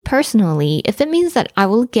personally, if it means that I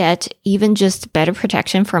will get even just better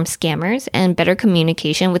protection from scammers and better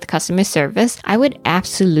communication with customer service, I would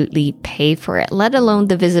absolutely pay for it, let alone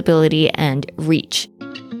the visibility and reach.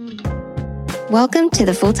 Welcome to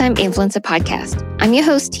the Full-Time Influencer Podcast. I'm your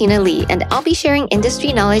host, Tina Lee, and I'll be sharing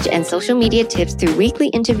industry knowledge and social media tips through weekly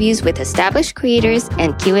interviews with established creators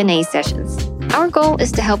and Q&A sessions. Our goal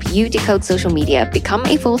is to help you decode social media, become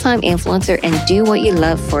a full-time influencer, and do what you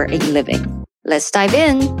love for a living. Let's dive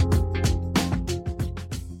in.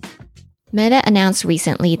 Meta announced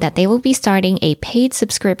recently that they will be starting a paid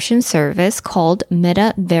subscription service called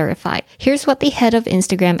Meta Verified. Here's what the head of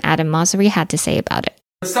Instagram, Adam Mosseri, had to say about it.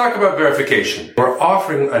 Let's talk about verification. We're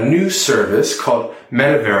offering a new service called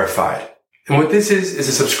Meta Verified. And what this is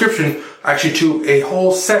a subscription actually to a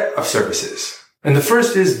whole set of services. And the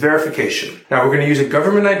first is verification. Now we're going to use a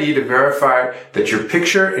government ID to verify that your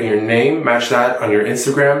picture and your name match that on your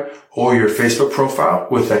Instagram or your Facebook profile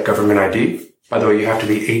with that government ID. By the way, you have to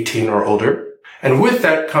be 18 or older. And with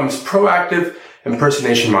that comes proactive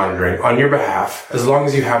impersonation monitoring on your behalf as long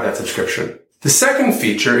as you have that subscription. The second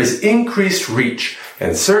feature is increased reach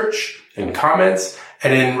in search, in comments,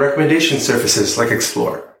 and in recommendation surfaces like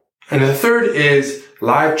Explore. And the third is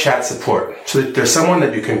live chat support, so that there's someone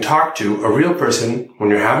that you can talk to, a real person, when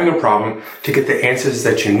you're having a problem to get the answers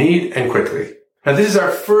that you need and quickly. Now, this is our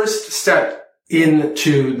first step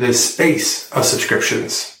into the space of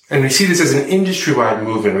subscriptions. And we see this as an industry-wide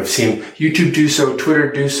movement. We've seen YouTube do so,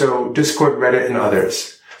 Twitter do so, Discord, Reddit, and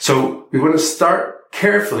others. So we want to start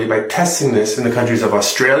carefully by testing this in the countries of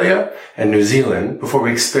Australia and New Zealand before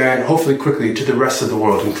we expand, hopefully quickly, to the rest of the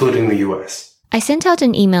world, including the US. I sent out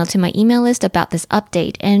an email to my email list about this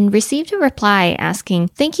update and received a reply asking,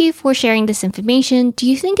 "Thank you for sharing this information. Do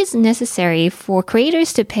you think it's necessary for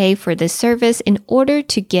creators to pay for this service in order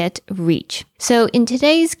to get reach?" So in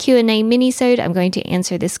today's Q&A minisode, I'm going to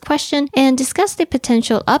answer this question and discuss the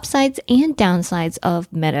potential upsides and downsides of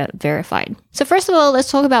Meta Verified. So first of all,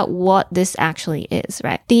 let's talk about what this actually is,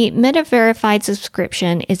 right? The Meta Verified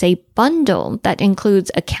subscription is a bundle that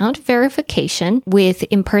includes account verification with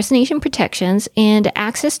impersonation protections and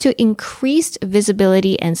access to increased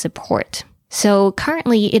visibility and support. So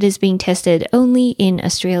currently it is being tested only in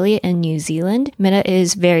Australia and New Zealand. Meta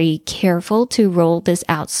is very careful to roll this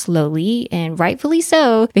out slowly, and rightfully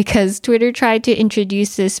so, because Twitter tried to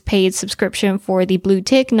introduce this paid subscription for the blue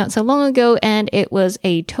tick not so long ago, and it was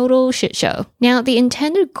a total shit show. Now, the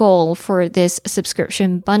intended goal for this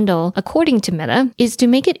subscription bundle, according to Meta, is to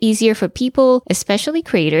make it easier for people, especially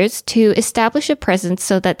creators, to establish a presence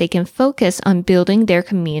so that they can focus on building their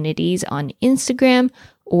communities on Instagram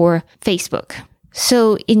or Facebook.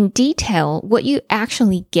 So in detail, what you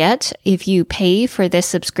actually get if you pay for this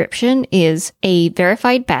subscription is a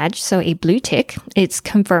verified badge, so a blue tick. It's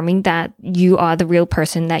confirming that you are the real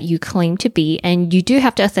person that you claim to be, and you do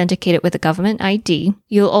have to authenticate it with a government ID.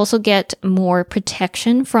 You'll also get more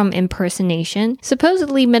protection from impersonation.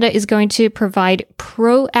 Supposedly, Meta is going to provide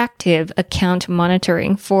proactive account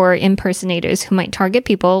monitoring for impersonators who might target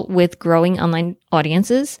people with growing online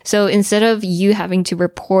audiences. So instead of you having to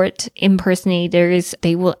report impersonators,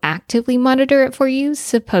 they will actively monitor it for you,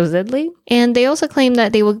 supposedly. And they also claim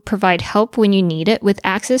that they will provide help when you need it with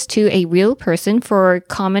access to a real person for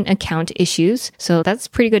common account issues. So that's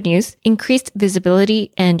pretty good news. Increased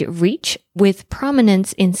visibility and reach with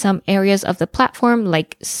prominence in some areas of the platform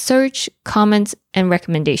like search, comments, and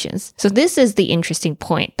recommendations. So this is the interesting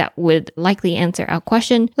point that would likely answer our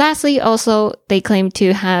question. Lastly, also, they claim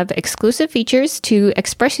to have exclusive features to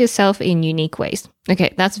express yourself in unique ways.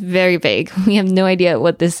 Okay, that's very vague. We have no idea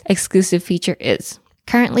what this exclusive feature is.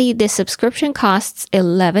 Currently, this subscription costs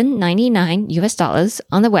 $11.99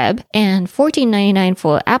 on the web and $14.99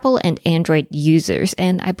 for Apple and Android users.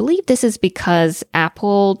 And I believe this is because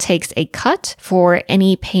Apple takes a cut for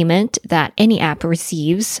any payment that any app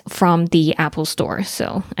receives from the Apple Store.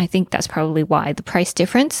 So I think that's probably why the price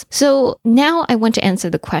difference. So now I want to answer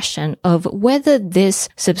the question of whether this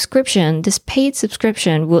subscription, this paid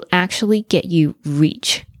subscription, will actually get you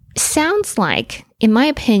reach. Sounds like, in my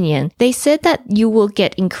opinion, they said that you will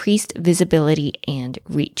get increased visibility and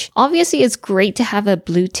reach. Obviously, it's great to have a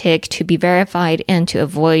blue tick to be verified and to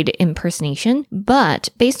avoid impersonation, but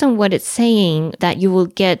based on what it's saying, that you will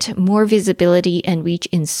get more visibility and reach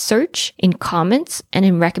in search, in comments, and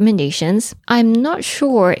in recommendations, I'm not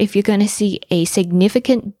sure if you're going to see a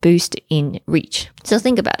significant boost in reach. So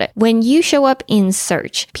think about it. When you show up in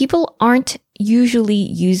search, people aren't usually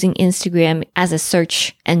using Instagram as a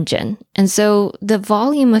search engine. And so the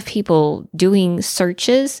volume of people doing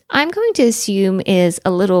searches, I'm going to assume is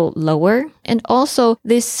a little lower. And also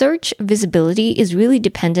this search visibility is really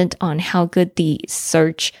dependent on how good the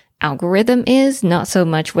search algorithm is, not so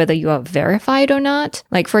much whether you are verified or not.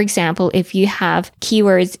 Like, for example, if you have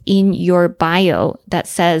keywords in your bio that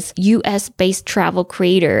says US-based travel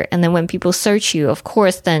creator, and then when people search you, of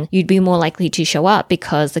course, then you'd be more likely to show up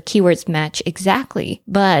because the keywords match exactly.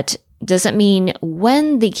 But doesn't mean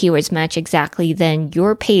when the keywords match exactly, then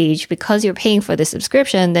your page, because you're paying for the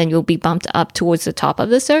subscription, then you'll be bumped up towards the top of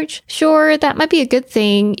the search. Sure, that might be a good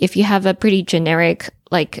thing if you have a pretty generic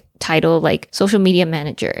title like social media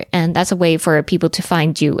manager, and that's a way for people to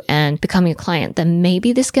find you and become your client, then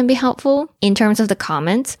maybe this can be helpful. In terms of the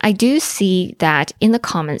comments, I do see that in the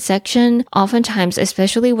comment section, oftentimes,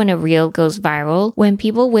 especially when a reel goes viral, when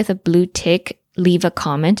people with a blue tick leave a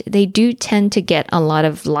comment, they do tend to get a lot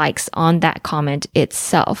of likes on that comment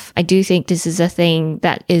itself. I do think this is a thing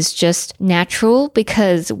that is just natural,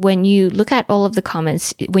 because when you look at all of the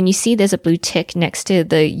comments, when you see there's a blue tick next to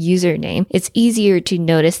the username, it's easier to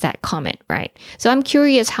notice that comment, right? So I'm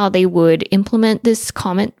curious how they would implement this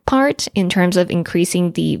comment part in terms of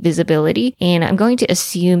increasing the visibility. And I'm going to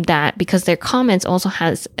assume that because their comments also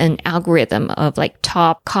has an algorithm of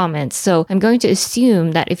top comments. So I'm going to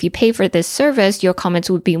assume that if you pay for this service, your comments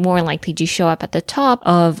would be more likely to show up at the top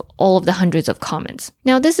of all of the hundreds of comments.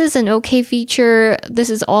 Now, this is an okay feature. This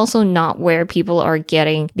is also not where people are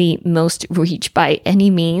getting the most reach by any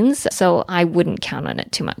means, so I wouldn't count on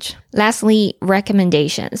it too much. Lastly,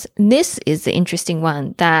 recommendations. This is the interesting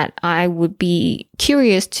one that I would be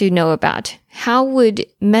curious to know about. How would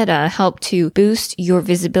Meta help to boost your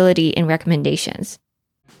visibility in recommendations?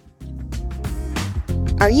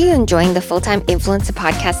 Are you enjoying the Full-Time Influencer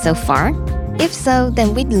podcast so far? If so,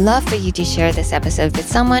 then we'd love for you to share this episode with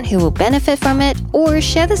someone who will benefit from it, or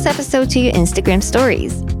share this episode to your Instagram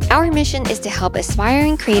stories. Our mission is to help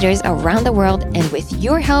aspiring creators around the world, and with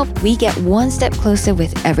your help, we get one step closer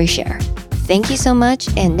with every share. Thank you so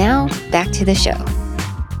much, and now back to the show.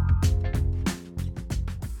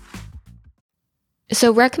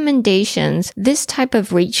 So recommendations, this type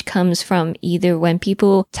of reach comes from either when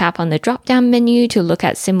people tap on the drop-down menu to look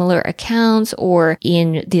at similar accounts, or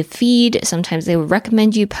in the feed. Sometimes they will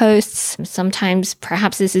recommend you posts. Sometimes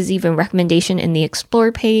perhaps this is even recommendation in the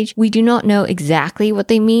Explore page. We do not know exactly what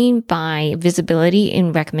they mean by visibility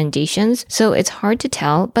in recommendations, so it's hard to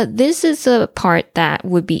tell. But this is a part that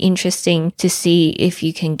would be interesting to see if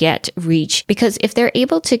you can get reach, because if they're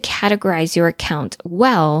able to categorize your account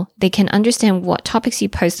well, they can understand what topics you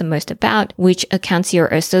post the most about, which accounts you're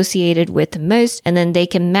associated with the most, and then they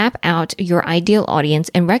can map out your ideal audience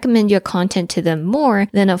and recommend your content to them more.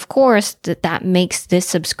 Then of course that makes this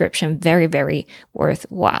subscription very, very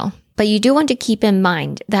worthwhile. But you do want to keep in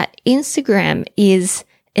mind that Instagram is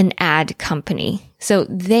an ad company. So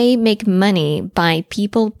they make money by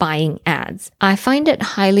people buying ads. I find it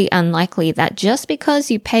highly unlikely that just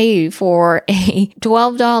because you pay for a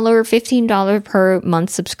 $12, $15 per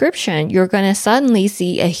month subscription, you're going to suddenly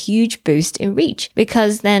see a huge boost in reach,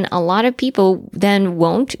 because then a lot of people then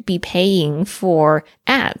won't be paying for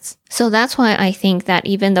ads. So that's why I think that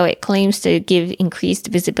even though it claims to give increased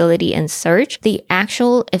visibility in search, the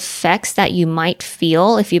actual effects that you might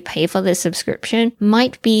feel if you pay for this subscription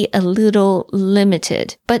might be a little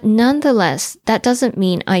limited. But nonetheless, that doesn't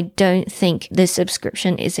mean I don't think this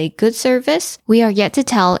subscription is a good service. We are yet to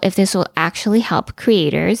tell if this will actually help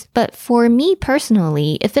creators. But for me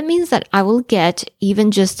personally, if it means that I will get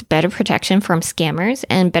even just better protection from scammers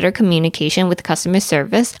and better communication with customer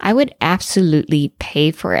service, I would absolutely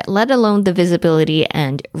pay for it, let alone the visibility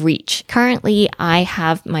and reach. Currently, I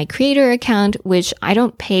have my creator account, which I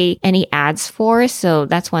don't pay any ads for, so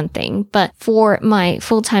that's one thing. But for my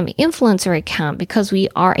full-time influencer account, because we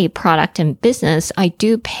are a product and business, I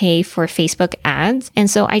do pay for Facebook ads. And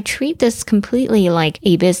so I treat this completely like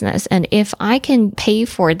a business. And if I can pay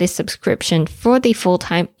for this subscription for the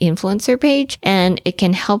full-time influencer page and it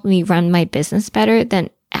can help me run my business better, then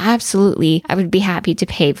absolutely, I would be happy to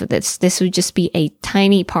pay for this. This would just be a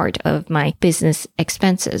tiny part of my business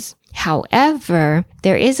expenses. However,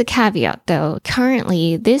 there is a caveat though.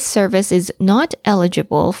 Currently, this service is not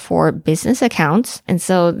eligible for business accounts. And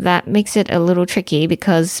so that makes it a little tricky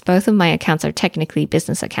because both of my accounts are technically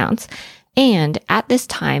business accounts. And at this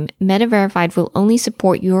time, Meta Verified will only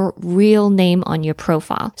support your real name on your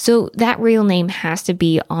profile. So that real name has to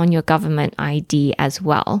be on your government ID as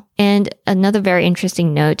well. And another very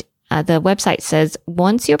interesting note, the website says,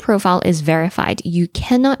 once your profile is verified, you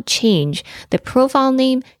cannot change the profile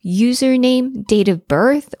name, username, date of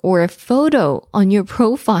birth, or a photo on your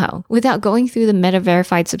profile without going through the Meta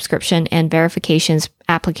Verified subscription and verifications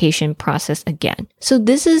application process again. So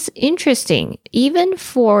this is interesting, even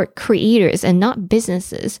for creators and not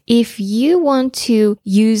businesses. If you want to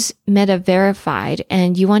use Meta Verified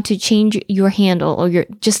and you want to change your handle or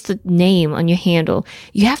just the name on your handle,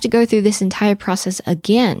 you have to go through this entire process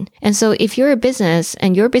again. And so if you're a business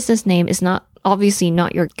and your business name is obviously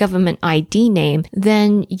not your government ID name,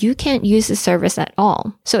 then you can't use the service at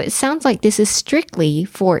all. So it sounds like this is strictly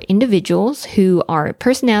for individuals who are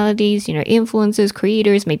personalities, influencers,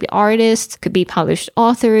 creators, maybe artists, could be published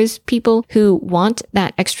authors, people who want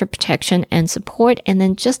that extra protection and support, and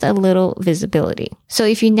then just a little visibility. So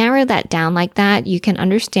if you narrow that down like that, you can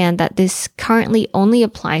understand that this currently only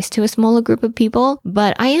applies to a smaller group of people,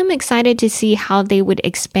 but I am excited to see how they would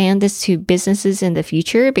expand this to businesses in the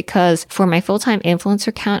future, because for my full-time influencer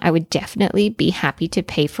account, I would definitely be happy to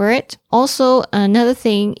pay for it. Also, another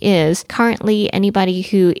thing is currently anybody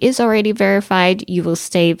who is already verified, you will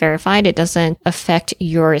stay verified. It doesn't affect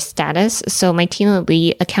your status. So my Tina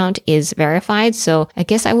Lee account is verified. So I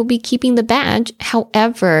guess I will be keeping the badge.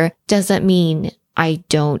 However, doesn't mean I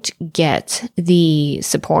don't get the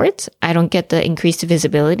support. I don't get the increased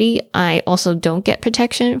visibility. I also don't get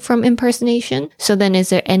protection from impersonation. So then is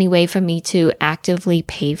there any way for me to actively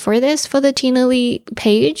pay for this for the Tina Lee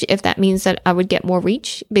page if that means that I would get more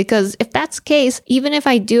reach? Because if that's the case, even if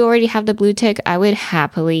I do already have the blue tick, I would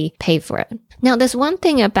happily pay for it. Now, there's one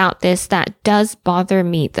thing about this that does bother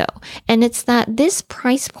me though, and it's that this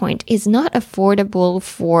price point is not affordable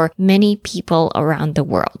for many people around the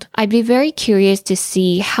world. I'd be very curious to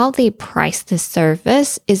see how they price this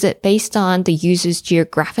service. Is it based on the user's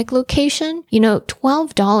geographic location?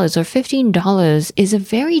 $12 or $15 is a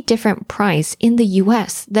very different price in the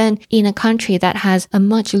US than in a country that has a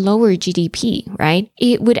much lower GDP, right?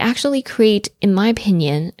 It would actually create, in my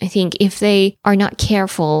opinion, I think if they are not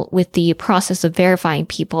careful with the process of verifying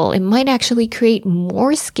people, it might actually create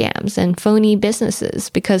more scams and phony businesses,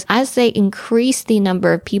 because as they increase the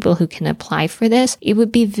number of people who can apply for this, it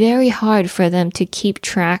would be very hard for them to keep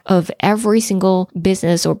track of every single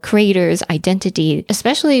business or creator's identity,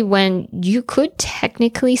 especially when you could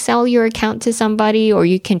technically sell your account to somebody or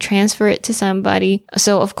you can transfer it to somebody.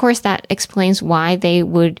 So of course that explains why they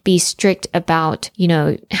would be strict about,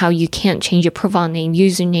 how you can't change your profile name,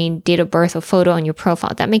 username, date of birth, or photo on your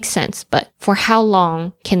profile. That makes sense. But for how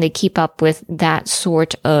long can they keep up with that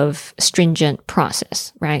sort of stringent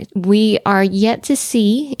process, right? We are yet to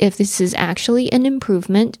see if this is actually an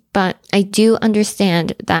improvement, but I do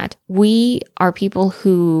understand that we are people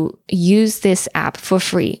who use this app for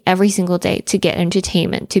free every single day to get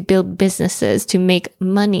entertainment, to build businesses, to make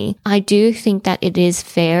money. I do think that it is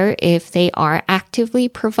fair if they are actively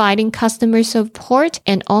providing customer support,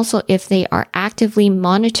 and also if they are actively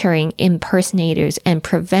monitoring impersonators and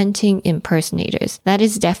preventing impersonators. That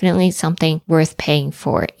is definitely something worth paying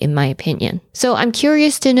for, in my opinion. So I'm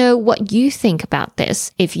curious to know what you think about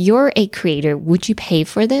this. If you're a creator, would you pay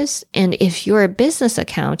for this? And if you're a business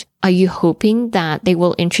account, are you hoping that they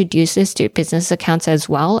will introduce this to business accounts as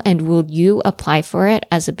well? And will you apply for it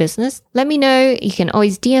as a business? Let me know. You can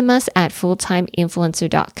always DM us at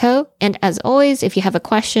fulltimeinfluencer.co. And as always, if you have a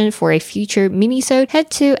question for a future mini-sode, head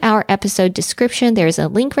to our episode description. There's a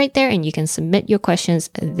link right there and you can submit your questions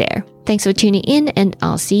there. Thanks for tuning in, and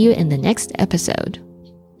I'll see you in the next episode.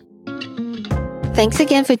 Thanks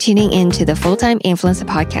again for tuning in to the Full-Time Influencer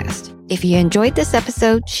Podcast. If you enjoyed this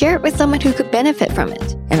episode, share it with someone who could benefit from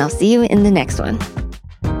it. And I'll see you in the next one.